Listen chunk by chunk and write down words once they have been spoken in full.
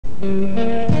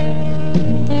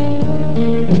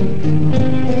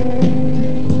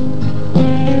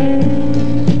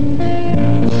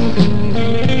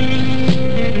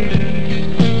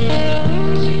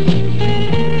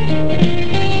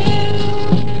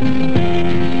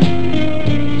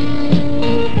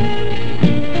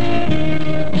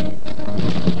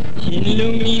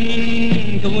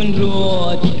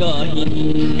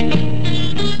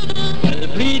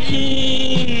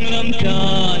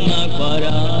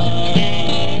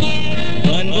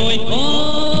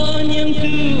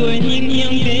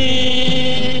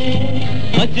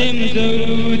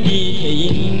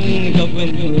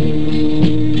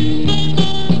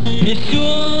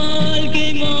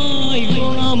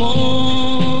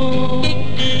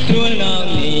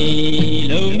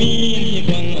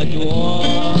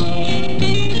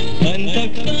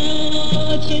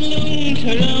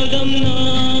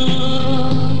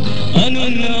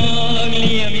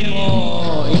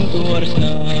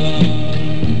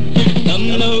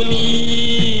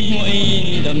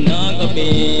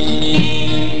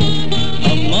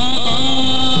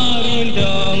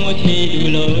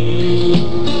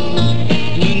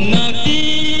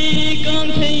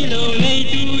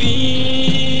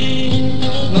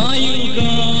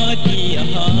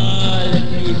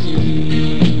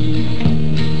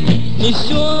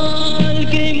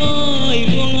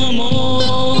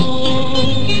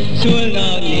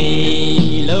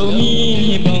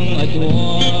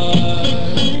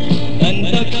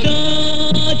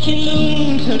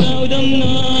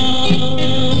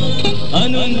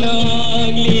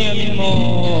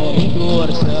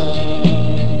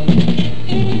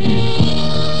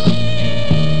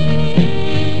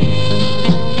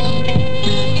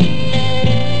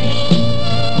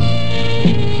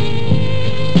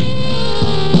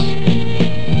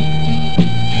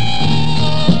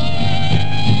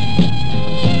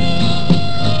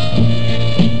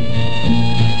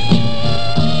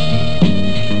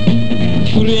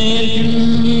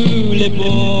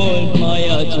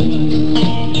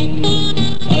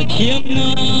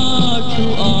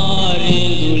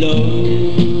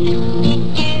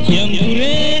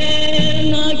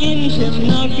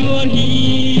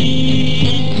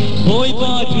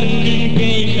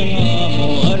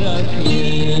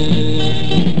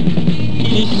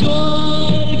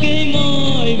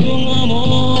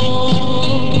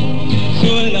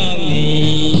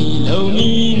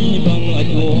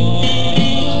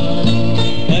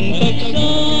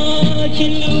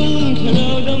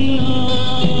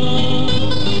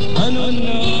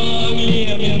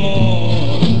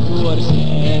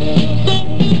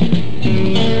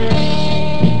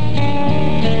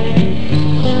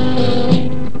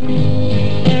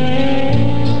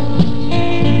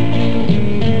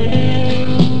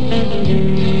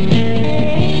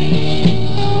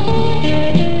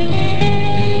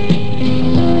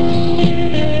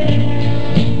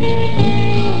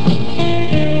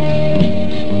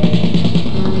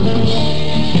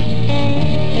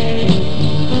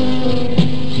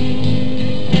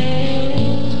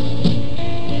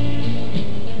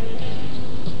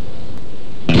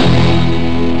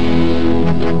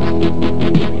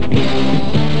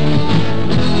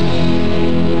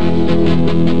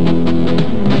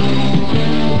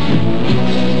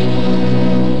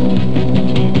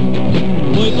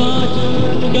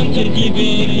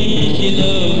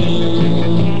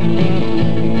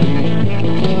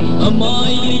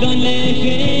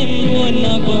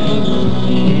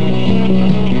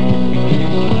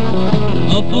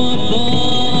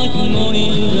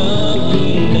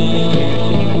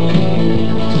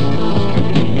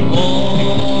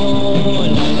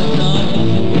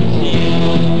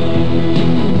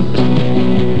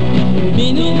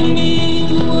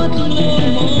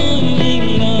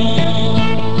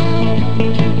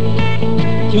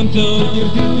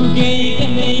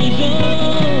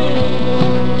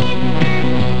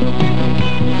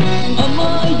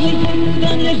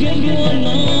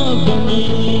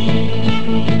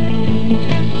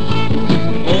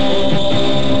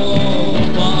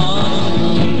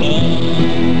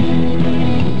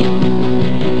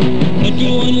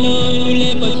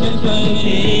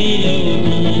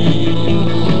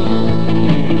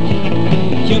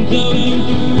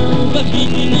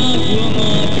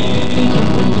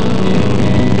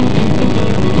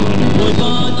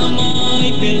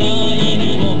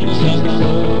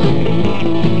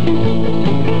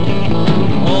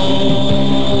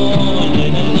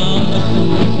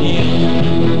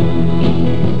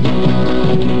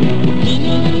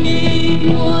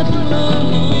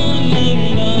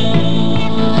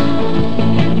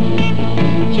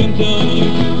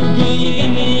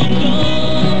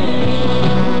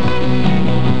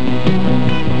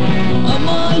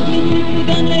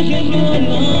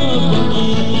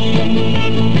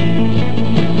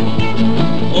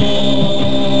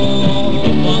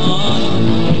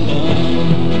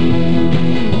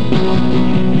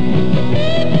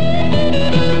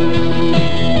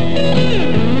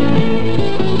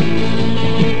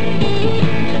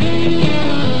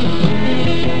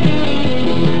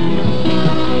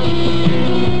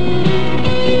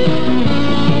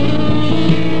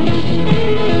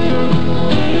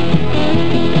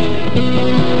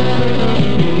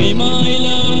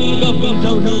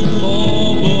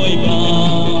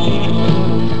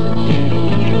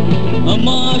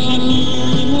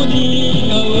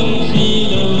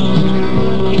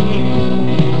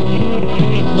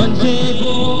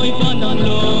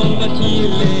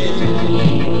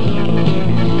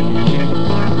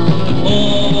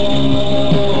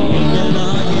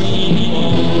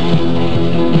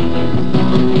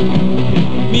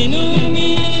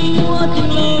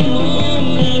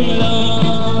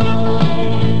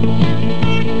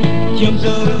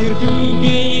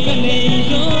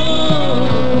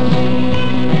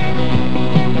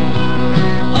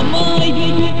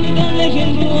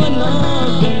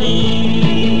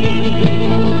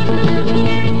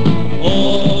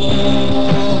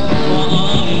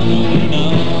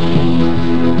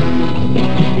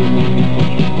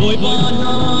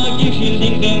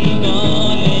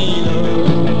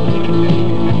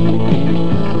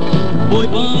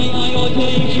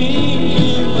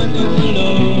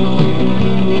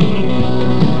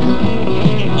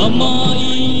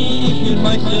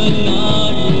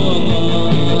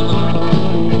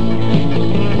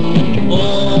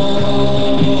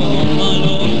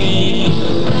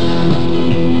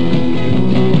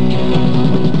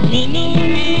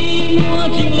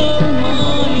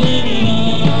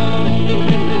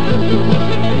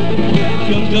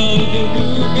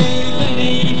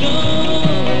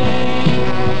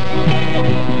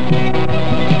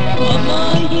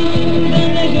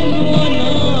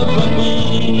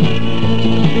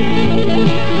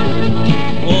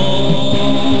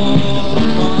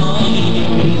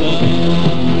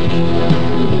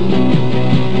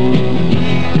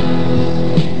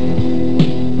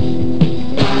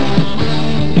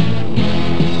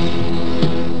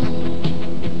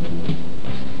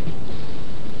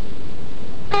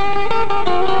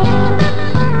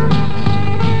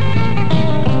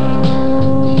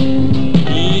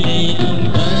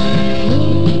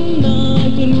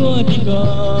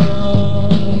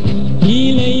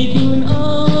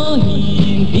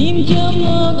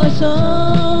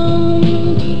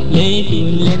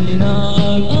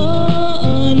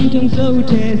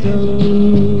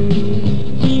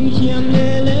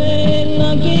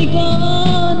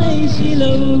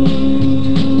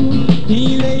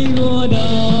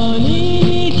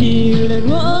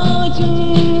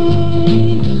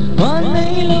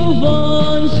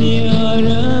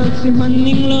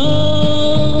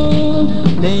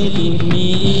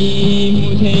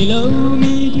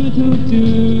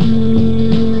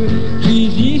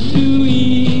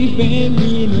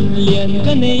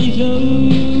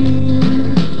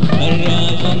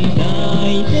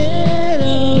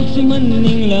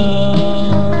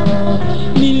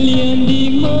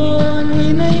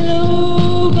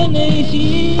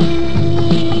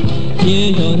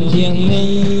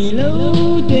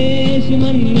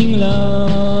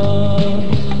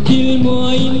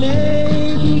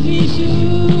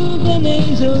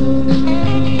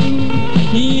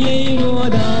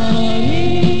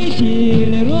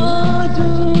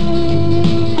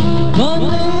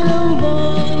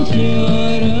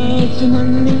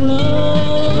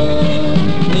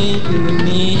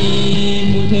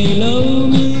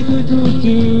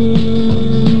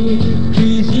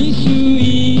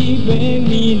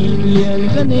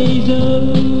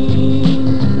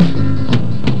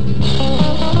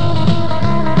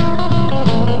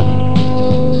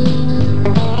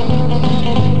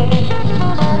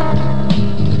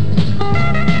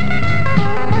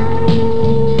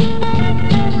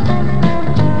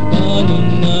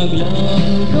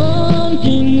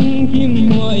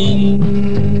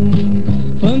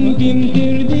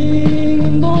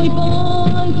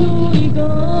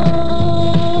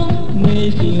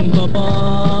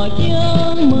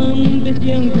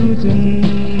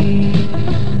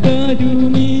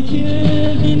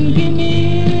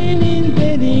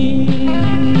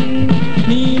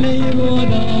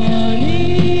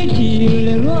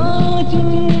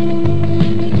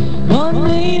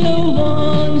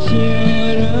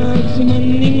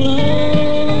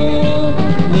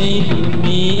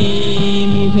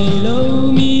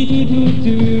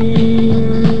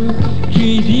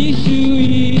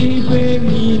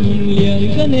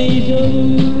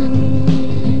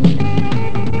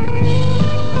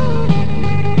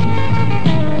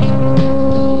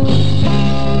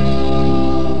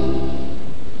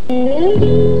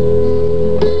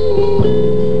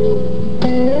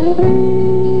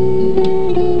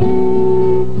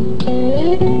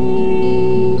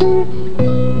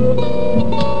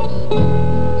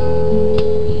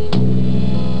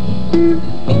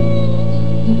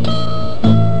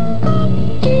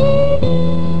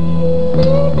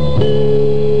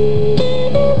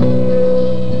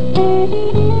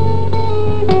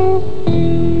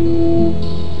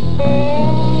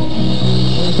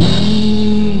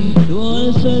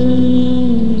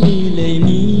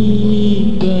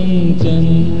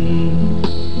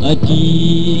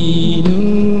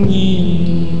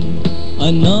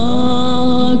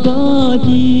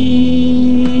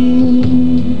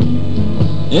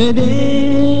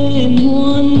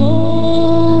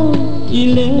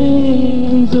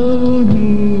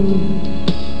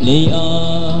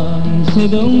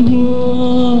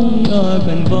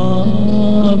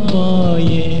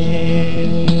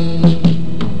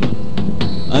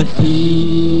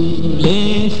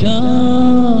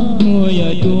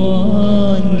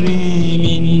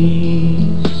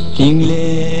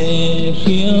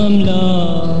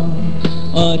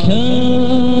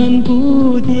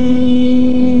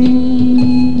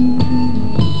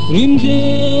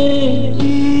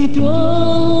lệ tua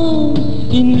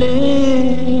in lệ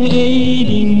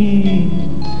đình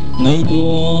ngày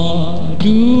tua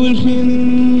dul phim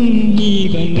hi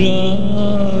kan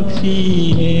rak si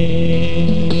he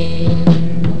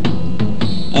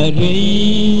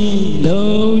array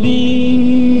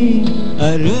loading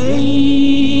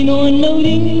array non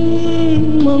loading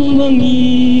mang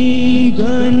mangi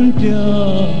kan pya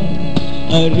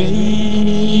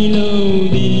array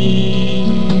loading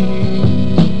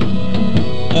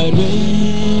array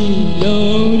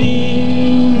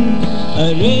loading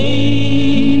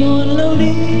array non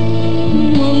loading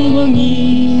mang mangi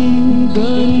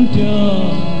kan pya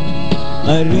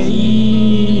array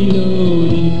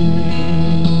loading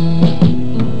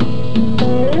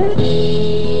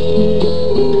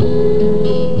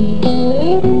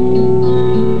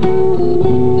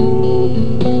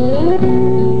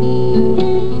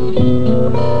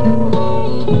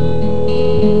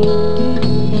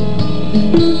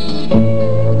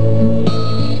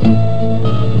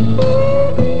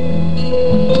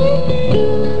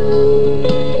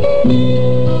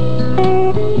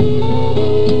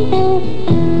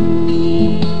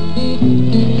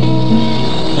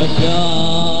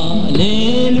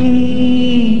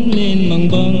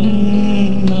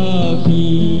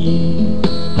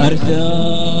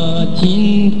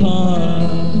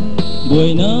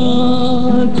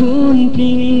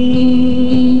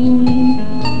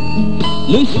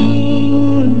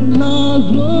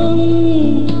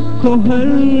khô hân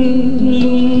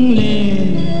lung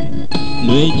lên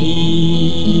lưỡi chi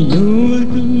nhu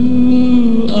tu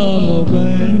amo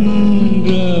kan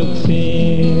rak se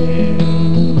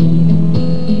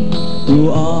tu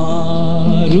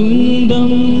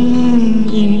arundam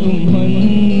in hân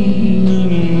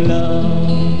ning la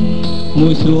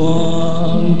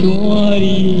musuang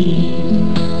tuari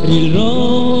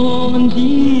rilron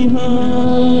di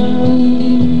han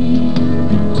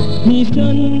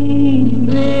nisan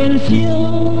rel sia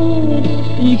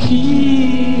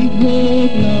ikik na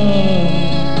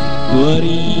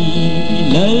tuari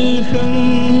lal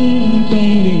khang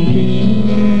tong ding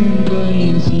kan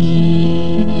si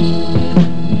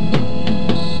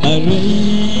array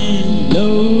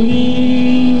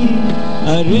loading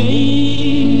array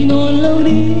non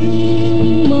loading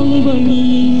mong bangi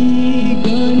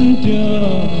kan tra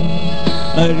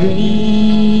array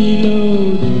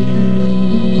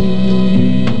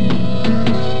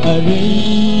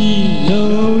array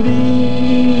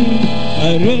loading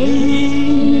array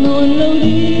non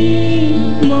loading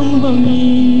mong bangi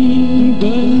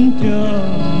kan tra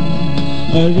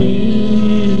array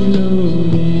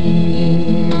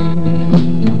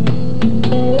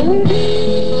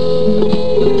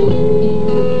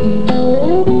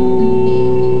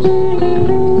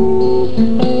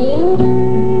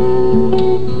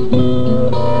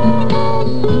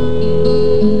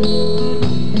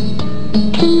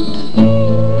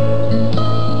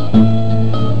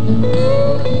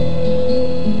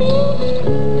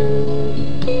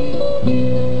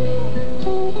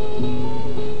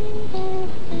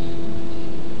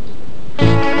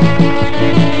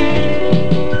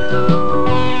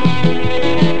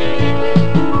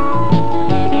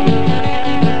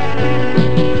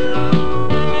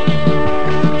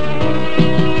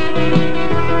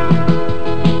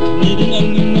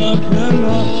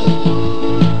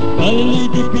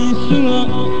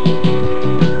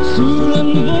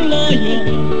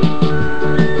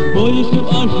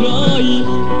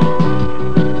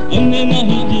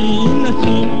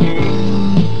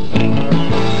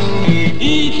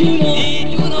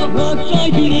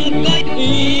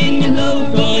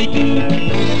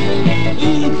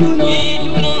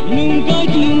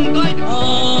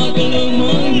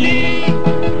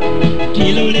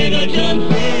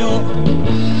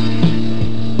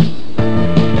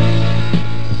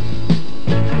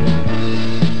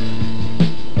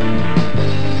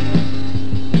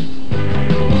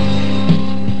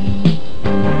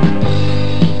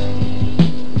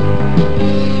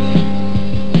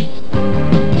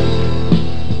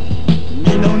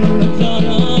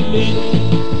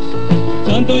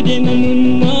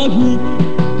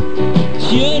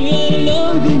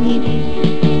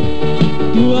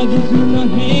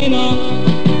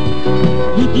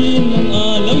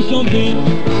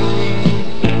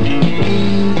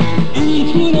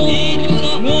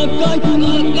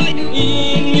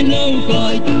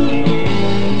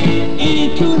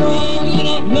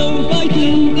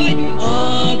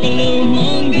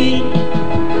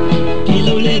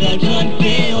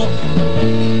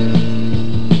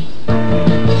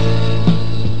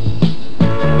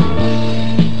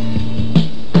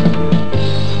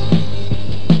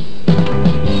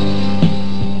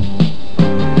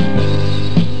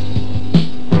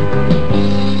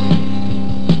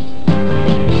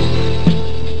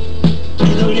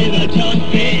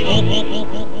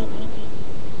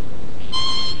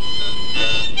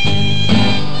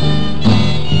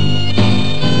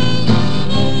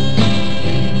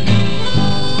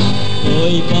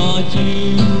ôi ba chữ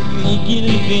ikil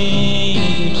về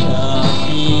cha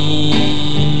si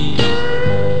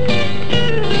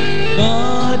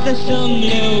ba ta sam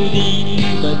leo đi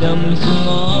ba đâm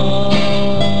sunga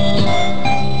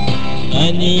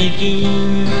ani tu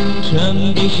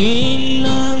chăm đi xin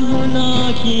lang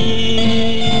hona ki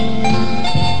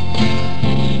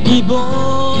ibo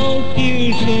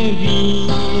kir se vi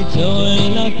choi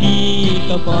la ki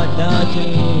kapata chu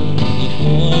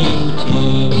ikoi chu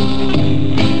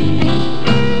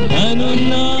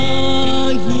anuna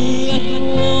hi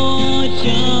atwa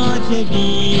cha che vi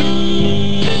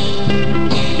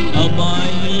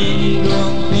amai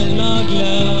rong pe lag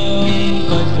lam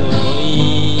ka soi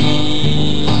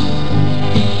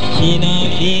hina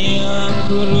kiam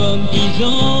kurum ki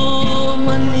zo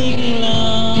maning la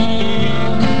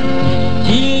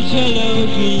chi chalo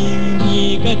twin hi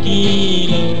ka ti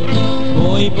lo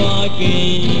koi ba ke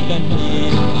kan he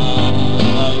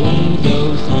a dâu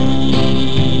si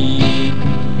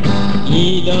i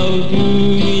đâu tu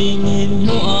nhìn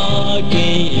hoa ke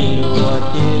lo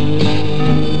til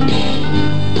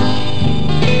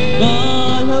ba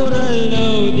lâu ra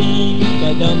lâu đi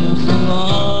ba đâm sunga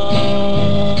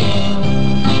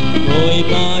koi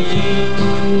ba chu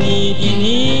ni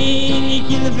ni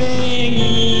kil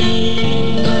vengi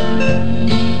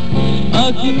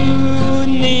aku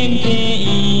nem te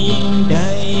in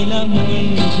dai la mun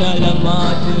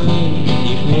salamatu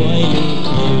di koi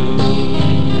lu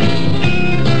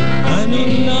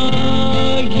anuna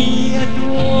ki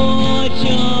atwa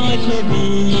cha chebi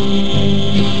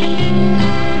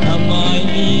amai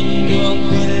in ruang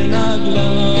pel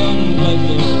naglam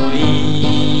bazoi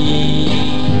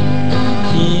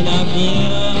sina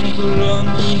kiam kuram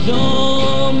izo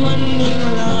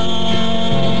manila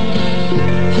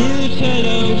til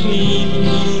chalo fi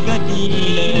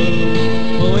gatilo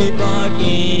koi ba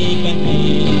ke kan he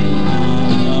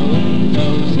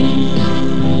dâu si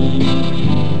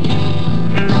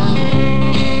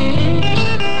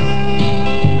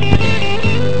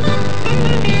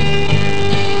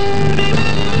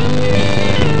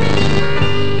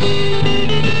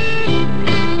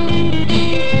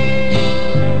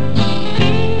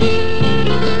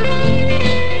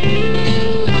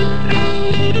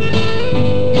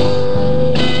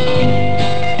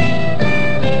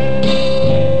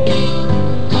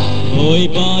ôi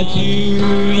ba chữ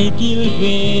ikil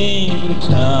về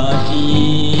cha si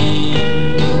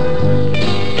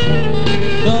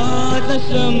ba ta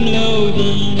sam lâu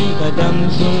đi ba đâm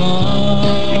sunga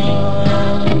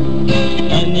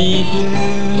ani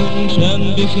tung sam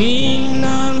bi khin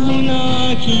nang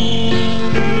huna ki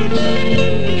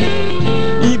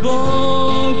ibo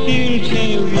til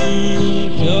chewi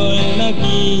choi la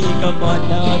ki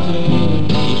kapata chu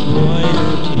ikoi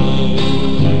lu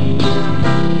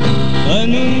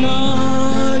anuna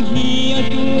hi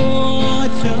atwa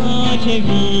cha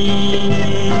chevi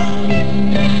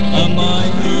amai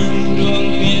hin ruang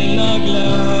pel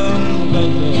naglam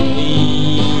bazoi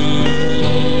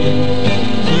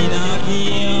sina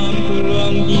kiam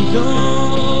kuram ki zo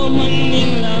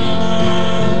manila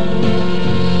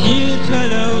hil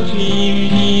chalo phim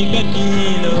hi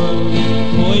katilo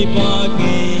koi pa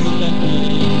ke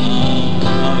katila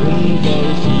dâu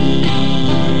si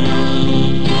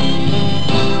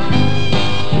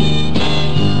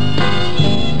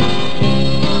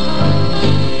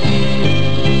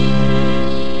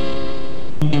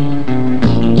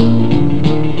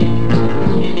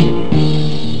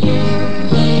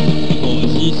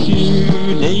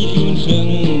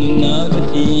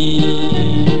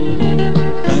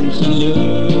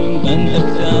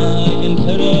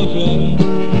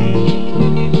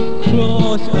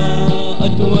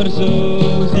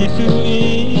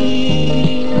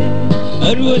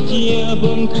Arwajia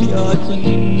bom kriatan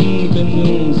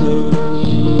kanung zo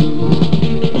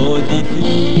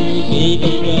Odisi kay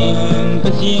kapang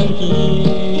kasiyang ki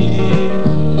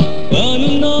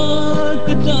Kanuna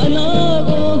katana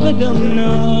o kadam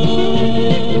na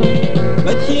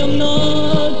Katsiyam na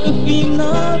kafim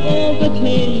na o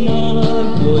kathay na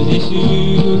Odisi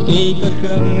kay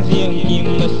kakang siyang kim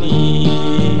masi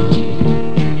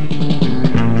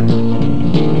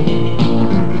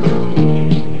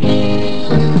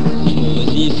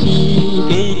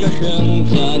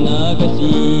sana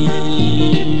kasi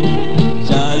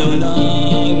salo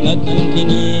lang at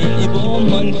tingin ibong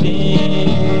manse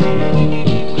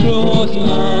cross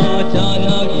at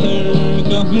sana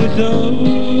kahmuzo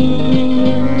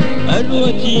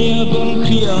arwati abong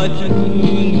kriyatun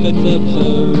katsapso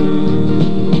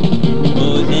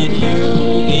odisyo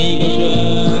kay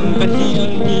kasyang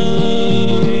kasiyang ki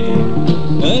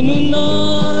ano na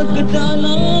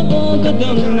katsala o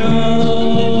kadam na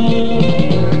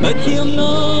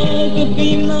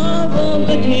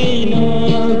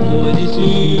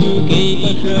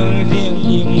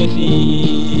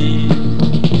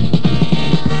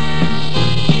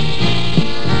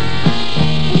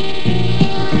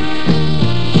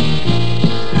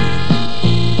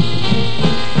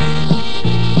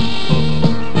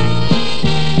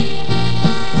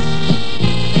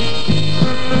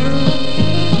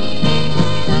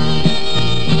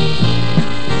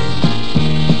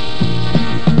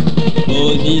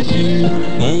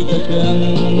cây cà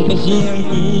phượng cà xiang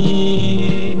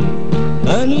kia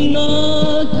anh na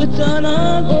cà cha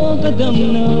na có cà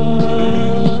đầm na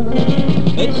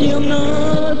cà chiêm na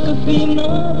cà phim na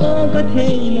có cà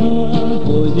thề na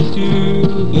ô Giêsu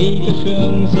cây cà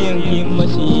phượng xiang kim mà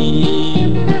xì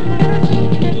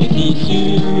ô Giêsu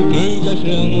cây cà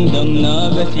phượng đầm na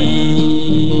cà xì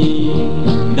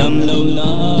đầm lâu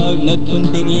na tuân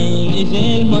tình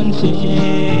Israel man se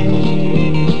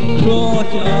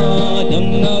cross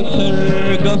đầm na khar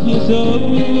gặp sâu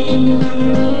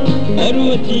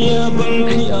arwatia bang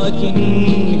khia chun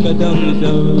kadam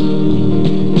sâu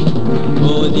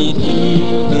ô Giêsu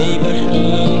cây cà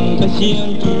phượng cà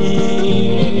xiang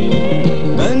kia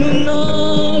anh na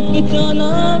cà cha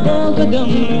na có cà đầm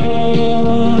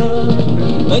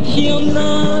cà chiêm na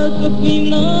cà phim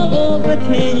na có cà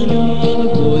thề na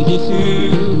ô Giêsu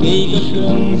cây cà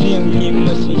phượng xiang kim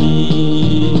mà xì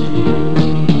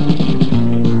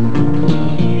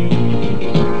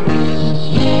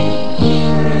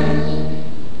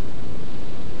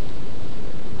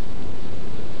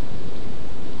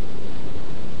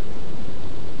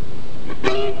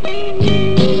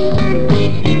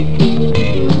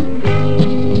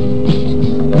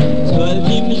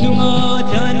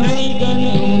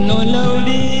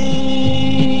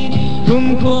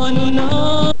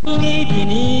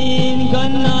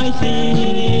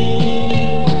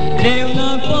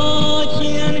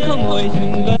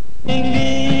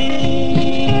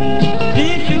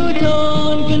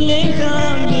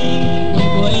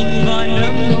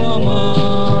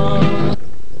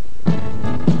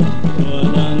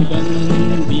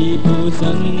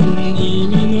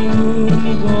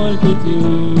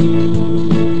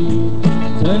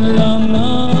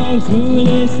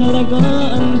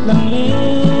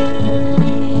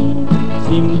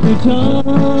Tha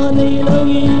Nei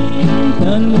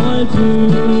Sang chu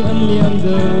an liam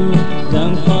zo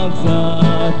giang phak sa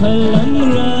thalam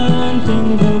ran ting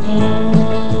zo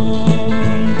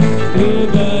tu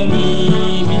gani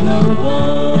minau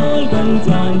bol gan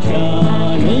chan cha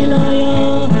nei la ya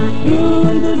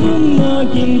run tu zum na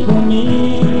kin komi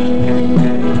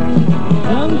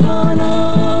giang phana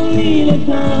ni le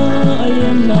tha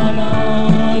aliam na na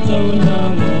chau na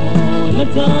mo la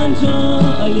chan cha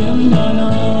aliam na na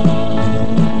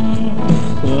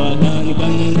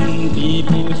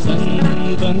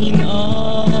bangin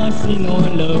asinon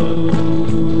lo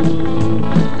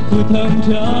tu tham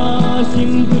cha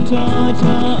sim tu cha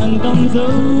cha an tam zo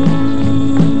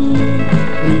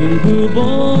run tu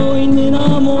boy ni na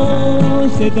mo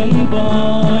se tan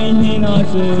pai ni na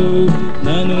so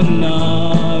nanun na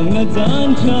nga chan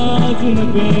cha tu na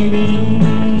pering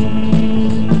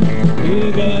tu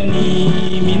gani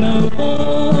minau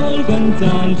pol gan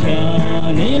chan cha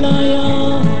nei la ya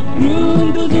run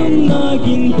tu zum na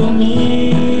kin komi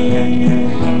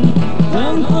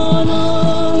giang phana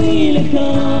ni le tha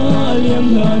aliam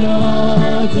na na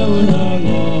chau na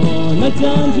ngo na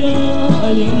chan cha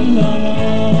aliam na na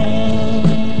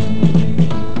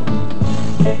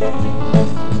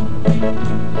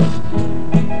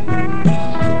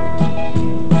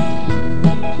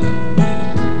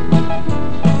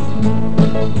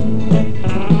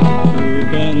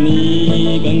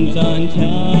gan chan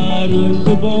cha run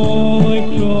tu boy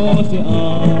cross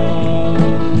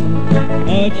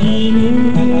a chi nu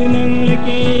nang le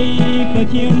ke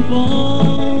Pathian Hla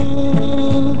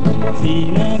si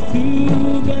na tu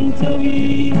gan chawi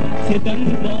se tan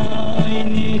bai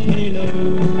ne the lo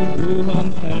tu ham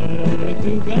thar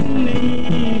tu gan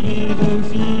nei do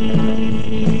si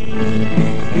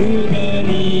tu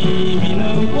gani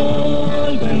minau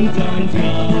bol gan chan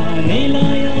cha nei la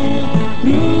ya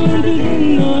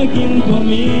kin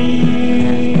komi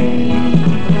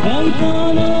ang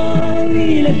phana ni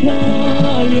le tha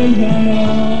aliam na na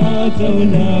chau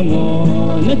na ngo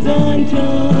na chan cha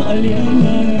aliam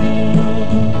na na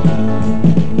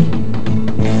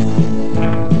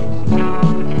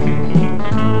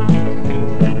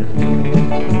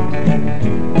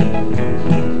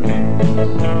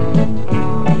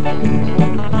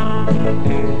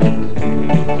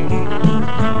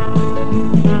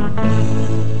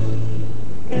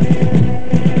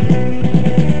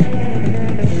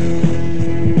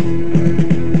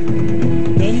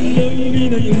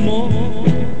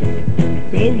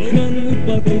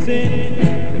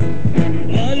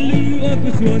lalu aku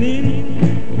suanin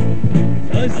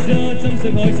asa cham se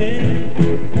bhai se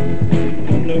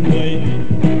lo mai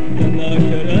na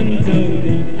karan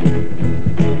chaudi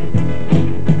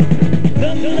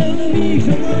dam lo mi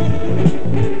shama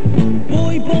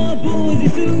boy pa bo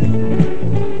Giêsu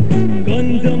kan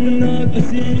dam na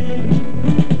kasi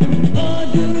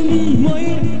adu mi mai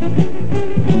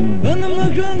kan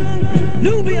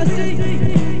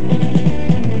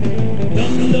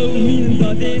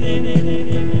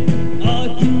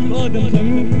dam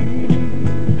sang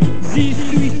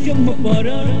Jisui cham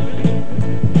para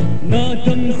na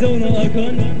tam zo na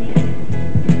akan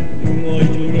ngồi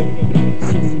chung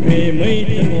xin về mấy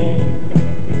tamo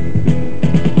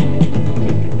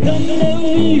tam lâu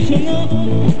mi sanga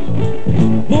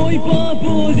boy pa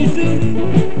posisu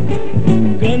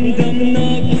kan dam na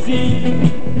kasi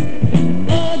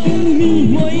adu mi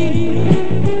mai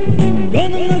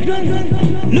ganam na kan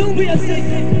lumbi ase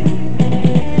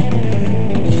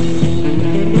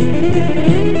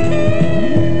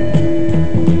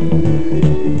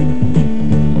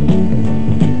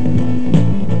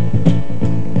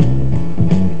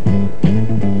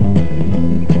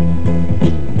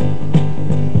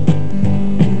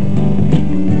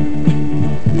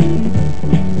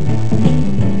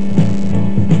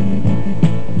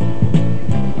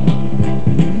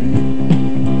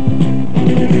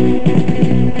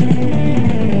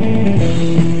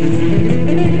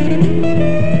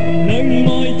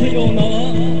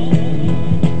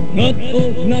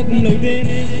lâu đêm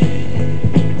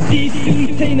si sung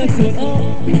thấy na suốt á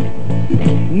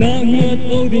na ngất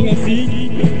ô đi ngã si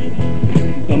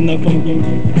cầm na phong kinh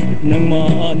nang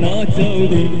ma na châu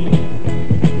đi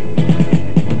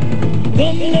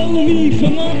cầm lâu mi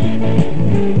không á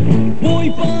boy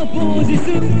pa po si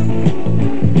su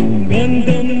gần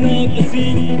đâm na cái si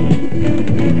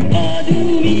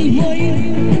adu mi mai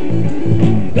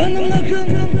gần na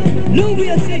khang lâu bị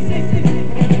asi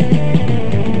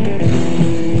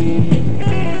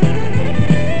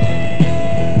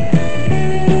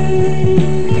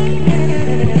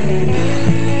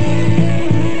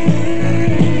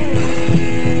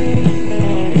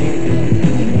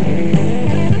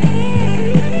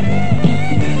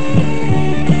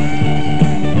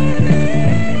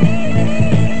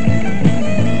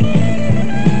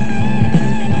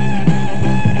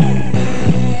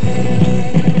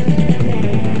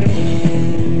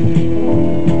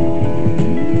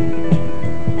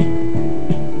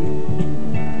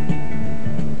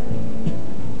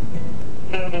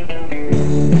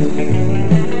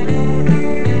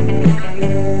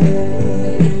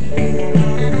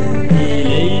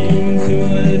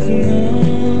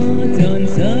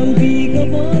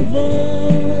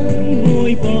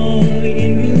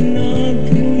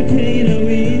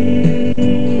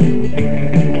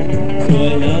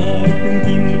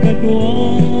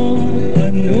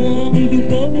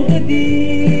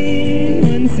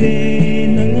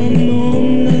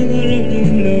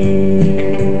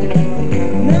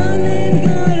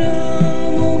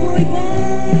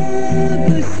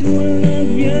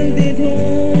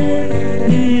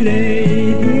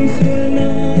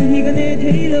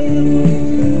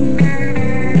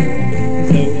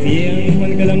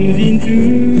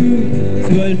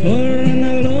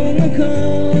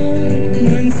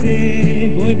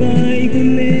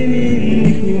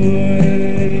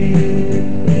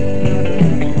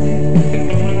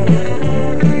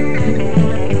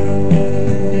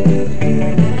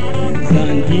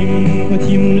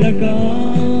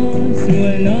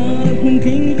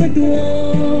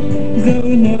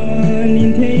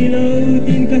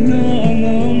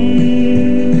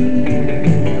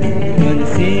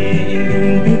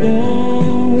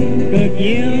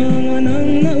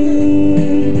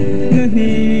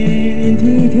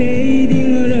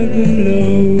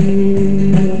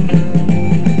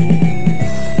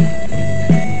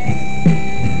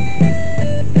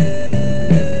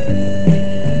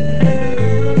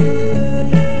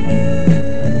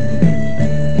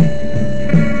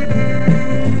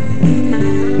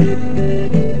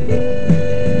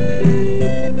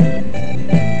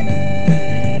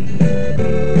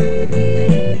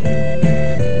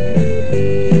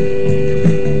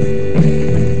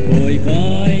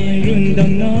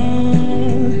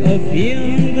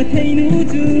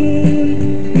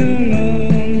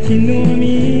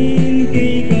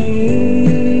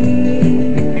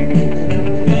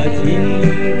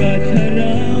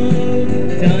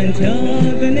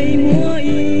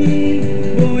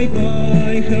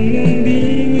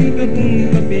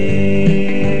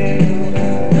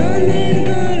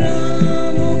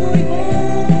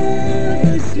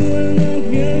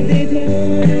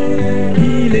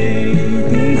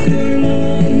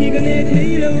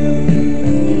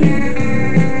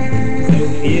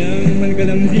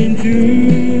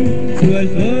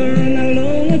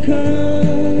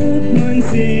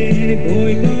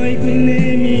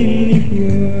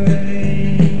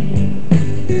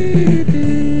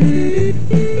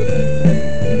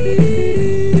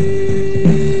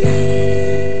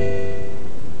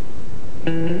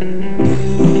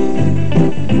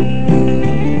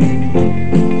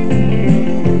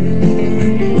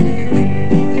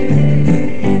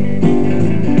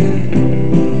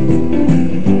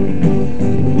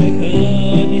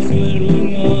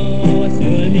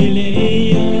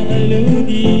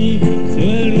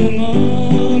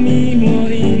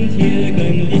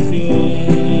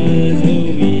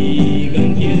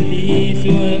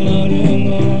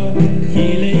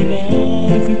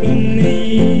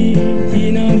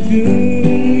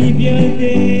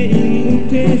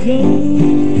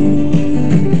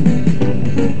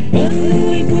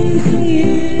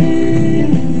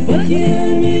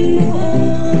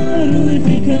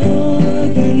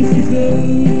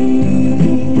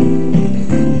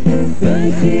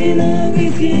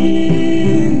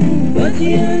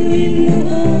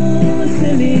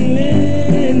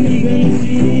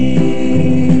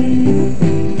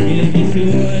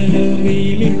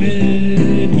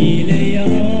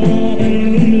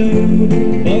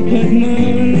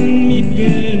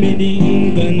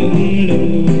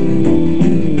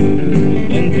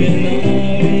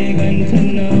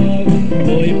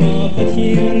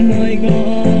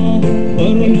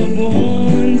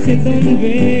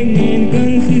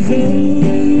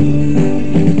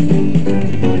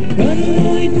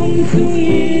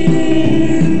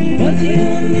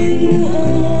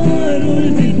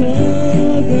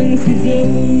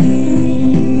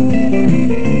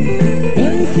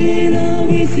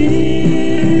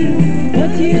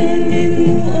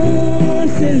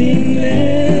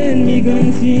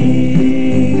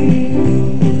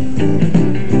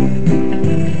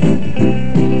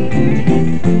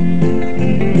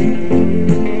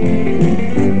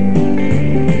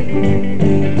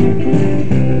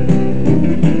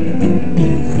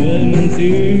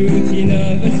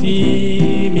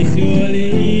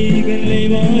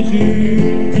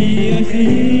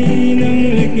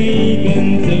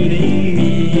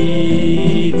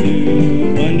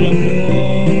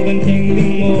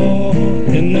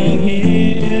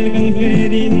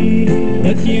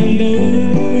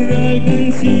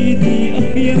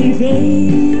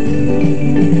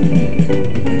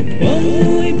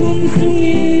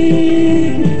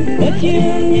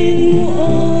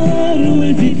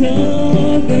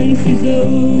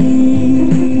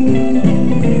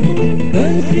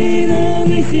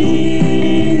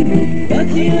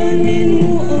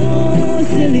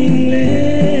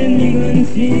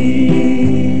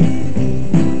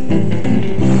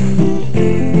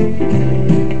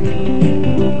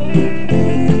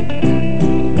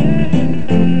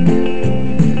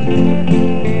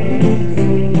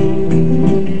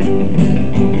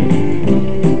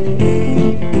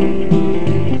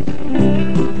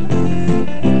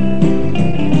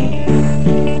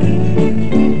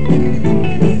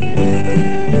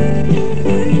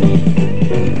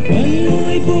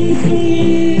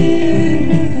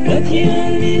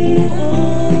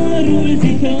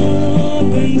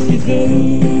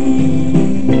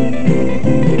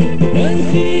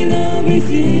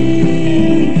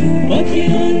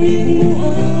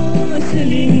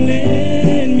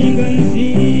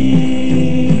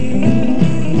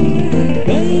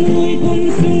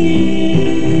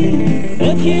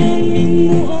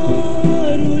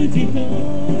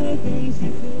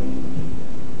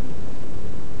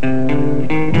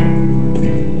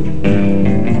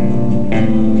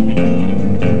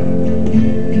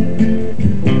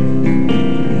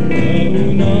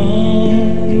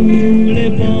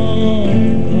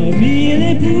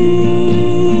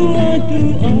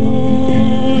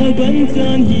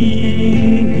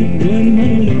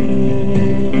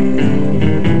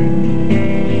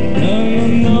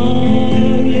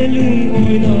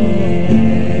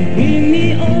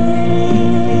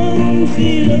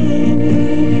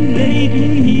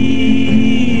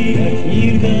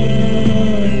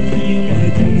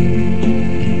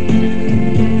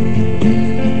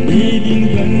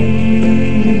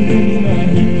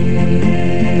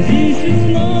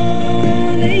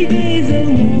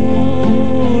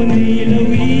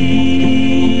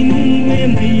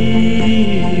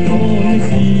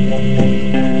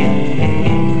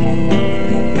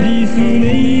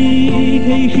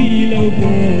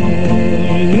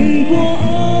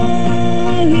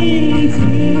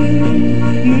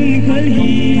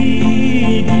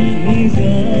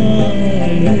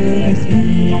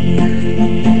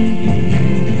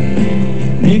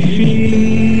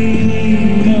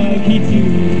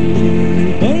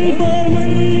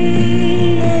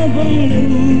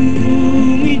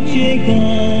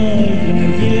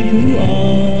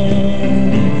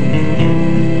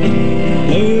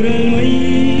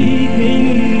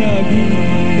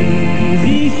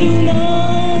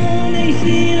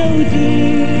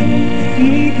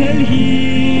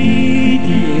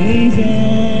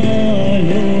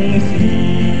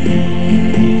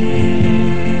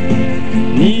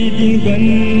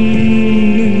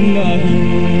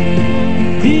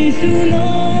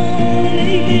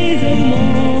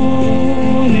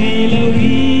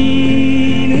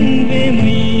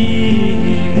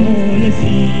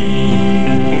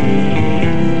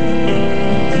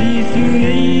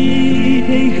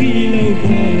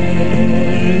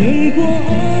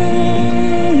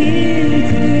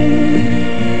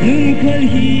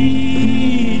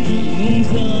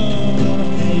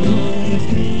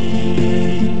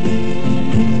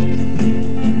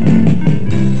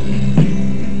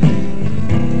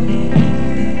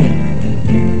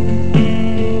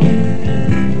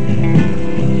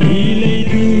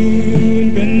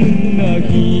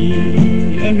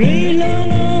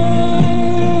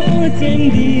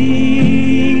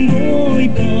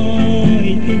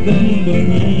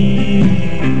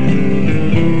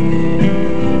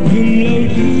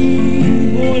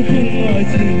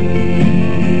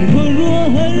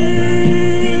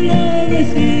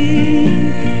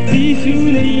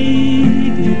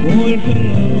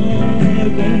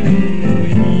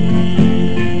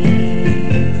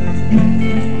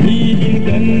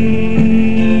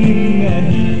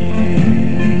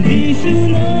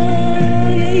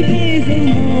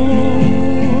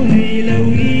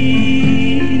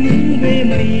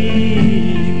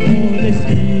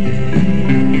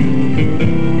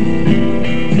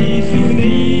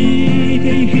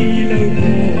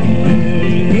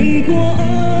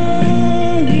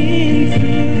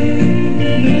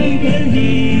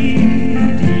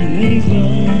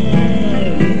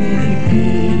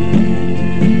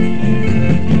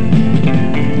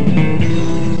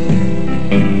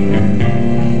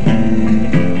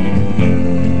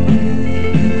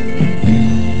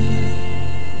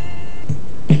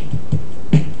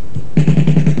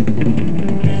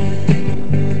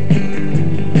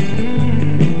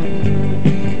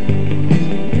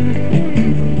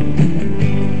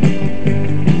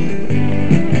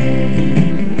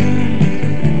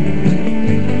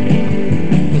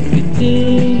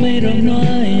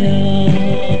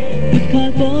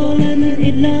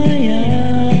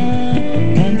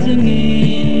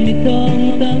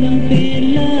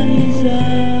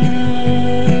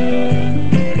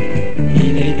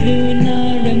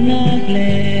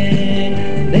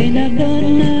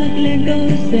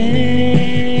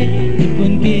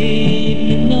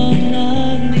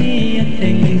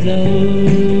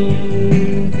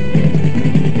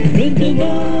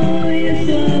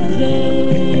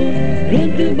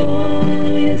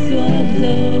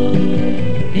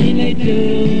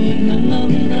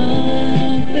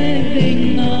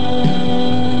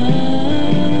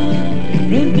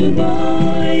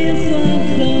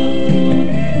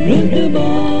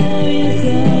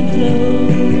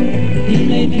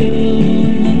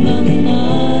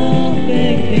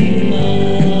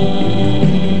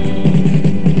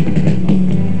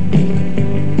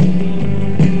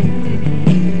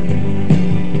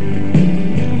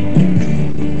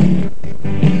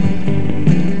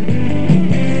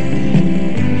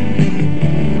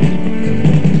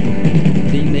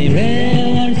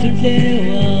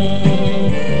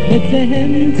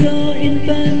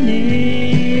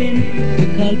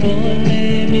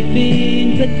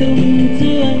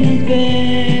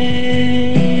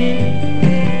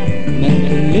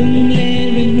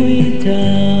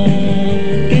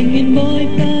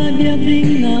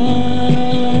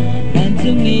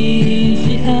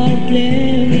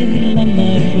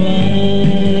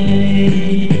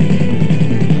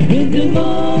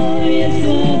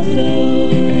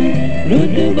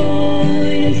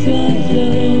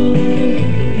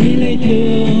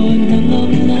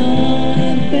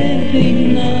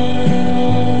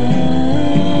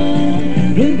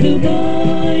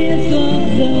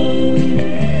dâu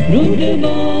rung đưa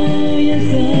bơi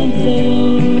sớm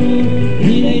dâu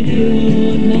đi lấy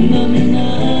đường năm na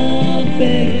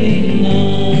phê kinh na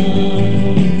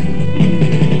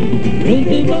rung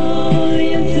đưa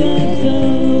bơi sớm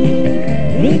dâu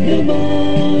rung đưa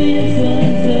bơi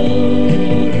sớm dâu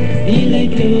đi lấy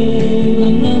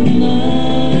đường năm na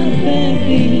phê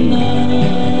kinh na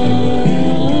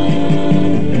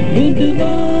rung đưa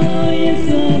bơi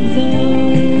sớm dâu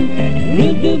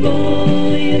rung đưa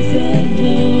bơi sớm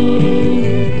dâu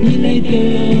đi lấy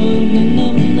đường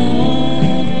năm na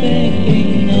phê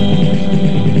kinh na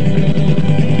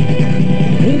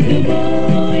rung đưa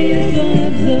bơi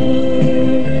sớm dâu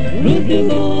rung đưa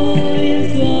bơi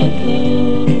sớm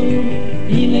dâu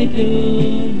đi lấy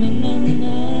đường năm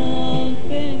na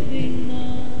phê kinh na.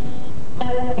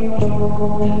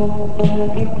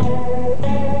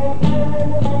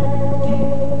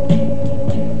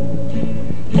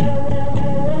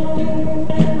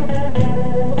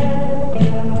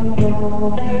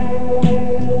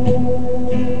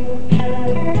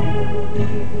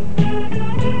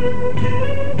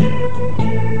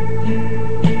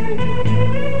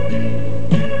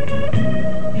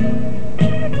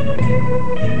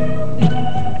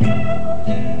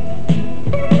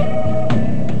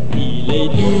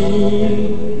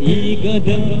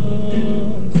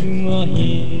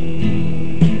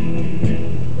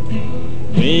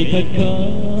 Về thật khá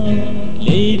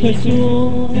lấy thật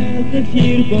xuống tất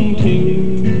thiên quang trừ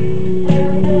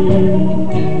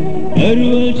ở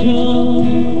ruột cha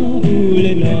u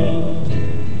lên na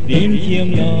đêm chiêm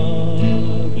na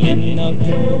lên na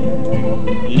khô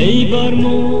lấy bar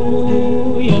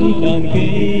môi âm tàn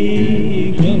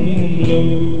cây găng lâu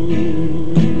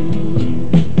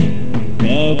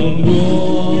ta vùng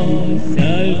buồn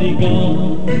salviga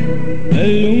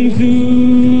lung du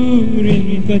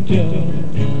rin kacha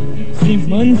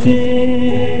simpan se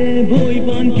boy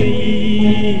ban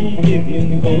kei kibin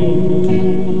go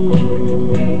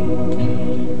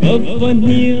kapan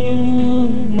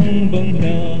hiang mang bang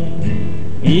na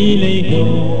ilay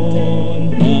don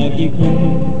lagi kung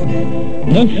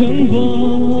nakhang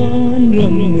van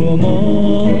ram nuama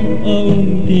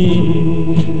auntin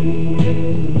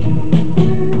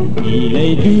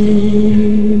ilay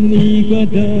dun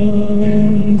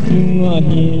ikadang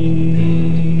sungahin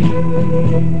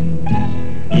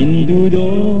Indudo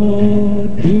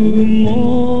tumo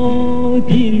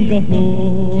din kaho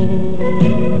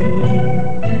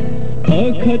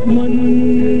Akhat man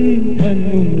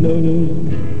anumlo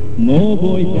mo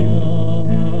boy pa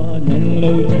nang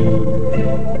lauto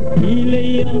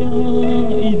Ilaya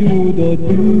idudo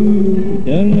tu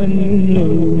dang anumlo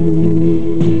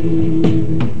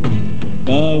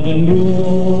Kawan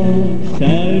ruo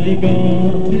saldiga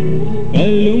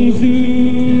kalung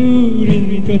surin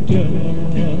kata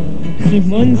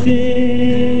Simpan se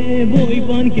boy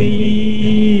pan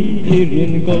kei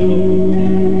irin kau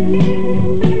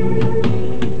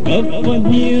Kapan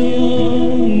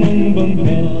hiang mang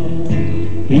bangka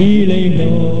hilay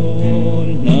non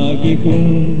lagi kung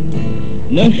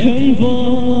nasyang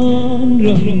van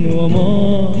ram nuama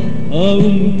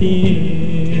auntin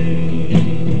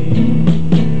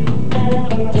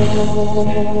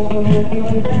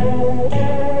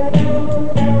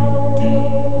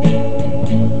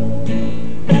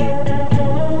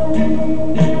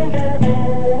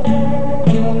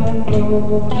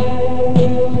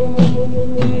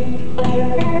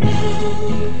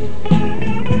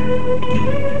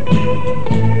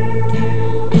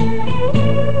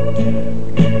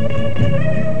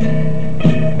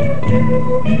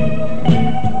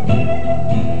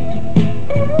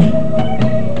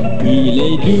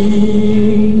Ilay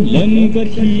dun lam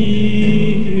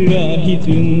karhira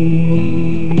hitun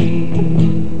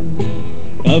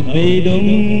Kapay dong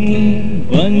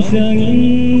bansangin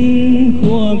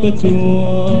kwa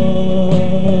katuan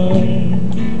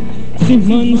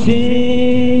Simpan se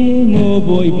no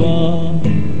boy ba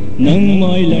nang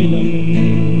may lam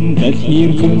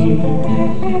karhirun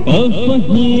Kapan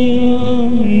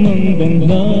hiyang mang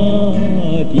bangla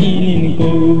tinin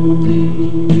ko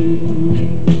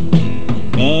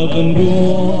Kapan ruo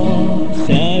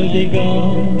saldiga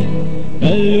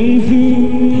kalung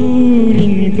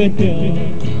surin kata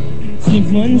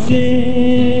Simpan se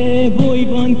boy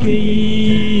ban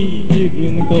kei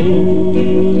ibun kau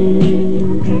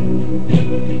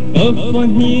Kapan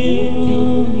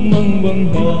hiyang mang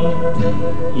bangha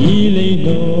ilay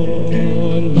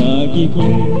don lagi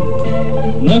kung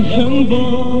nasyang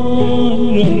ban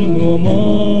ram nuama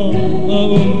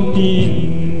auntin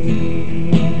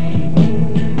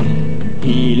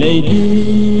Ilay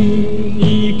dun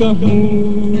ikahu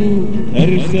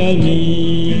tersali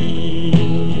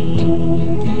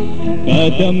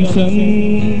Tam sang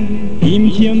im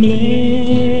chiam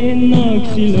lên nak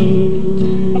silo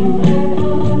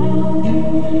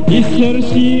isar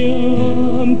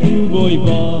siam tu boy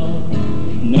ba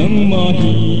nang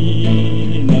mahi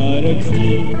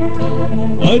naraksi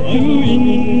atu in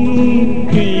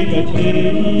ke kathe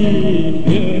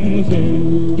yang zo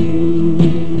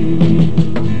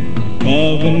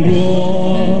kavan ro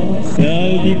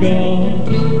saldiga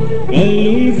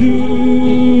kalung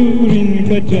zurin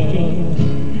kata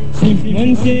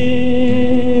man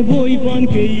se boy pan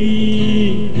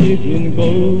kai tin ko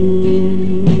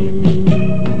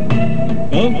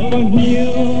ap hiya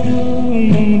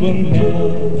mang bang ha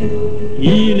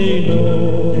ile lo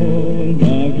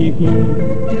na ki ku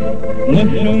na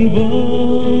rang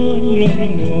ban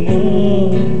rang mo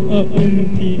apun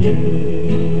ti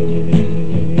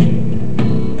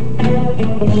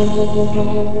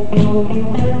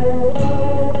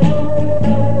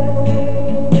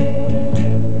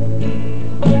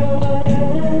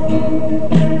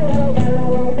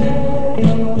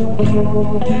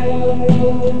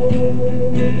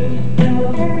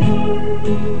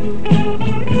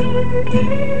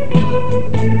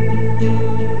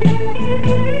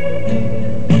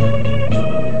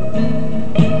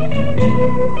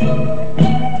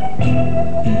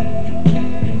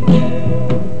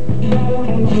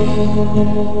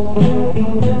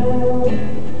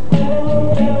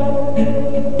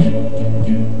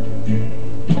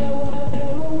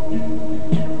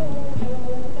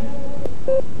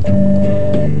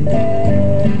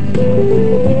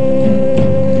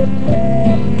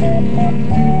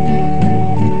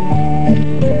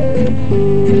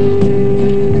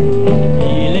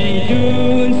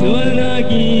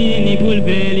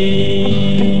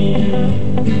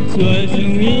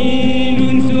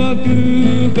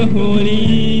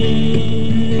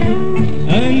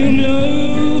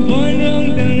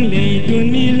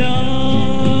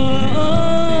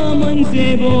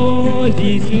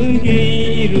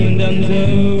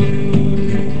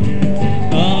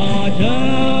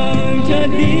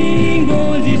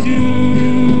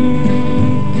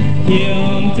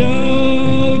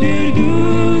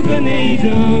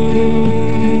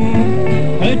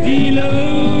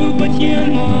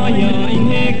Pathian Hla in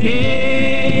heke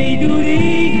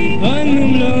duri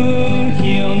anum lo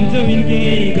chiam zo in ke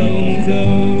gong zo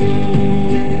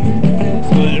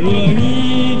swarwangi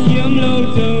chiam lo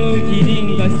zo chi ding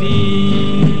kasi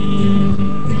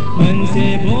man se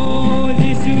bo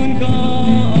di sun ka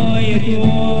ay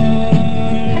tuan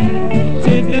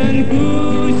setan ku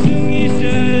sung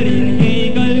isal in ke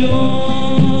galo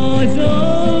zo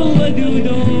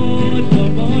wadudo to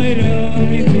boy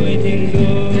ram ikoi ting do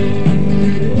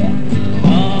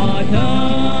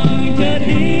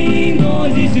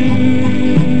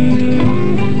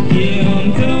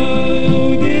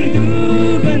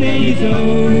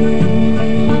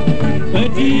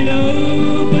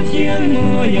Pathian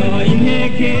Hla in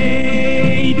heke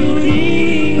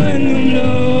duri anum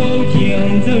lo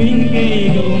chiam zo in ke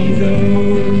gong zo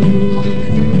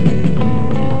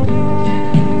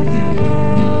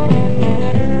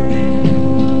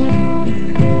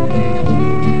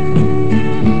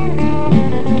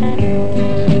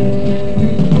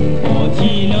o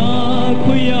chi na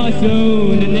khoya so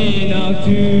ne nak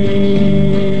tu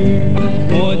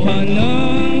o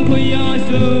thanang khoya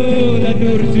so na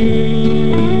dur tu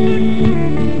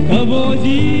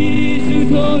su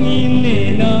thong in ne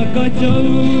na ka châu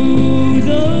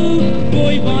dấu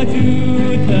đôi ba chữ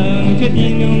thang chất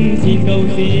in ông xin cầu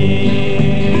xin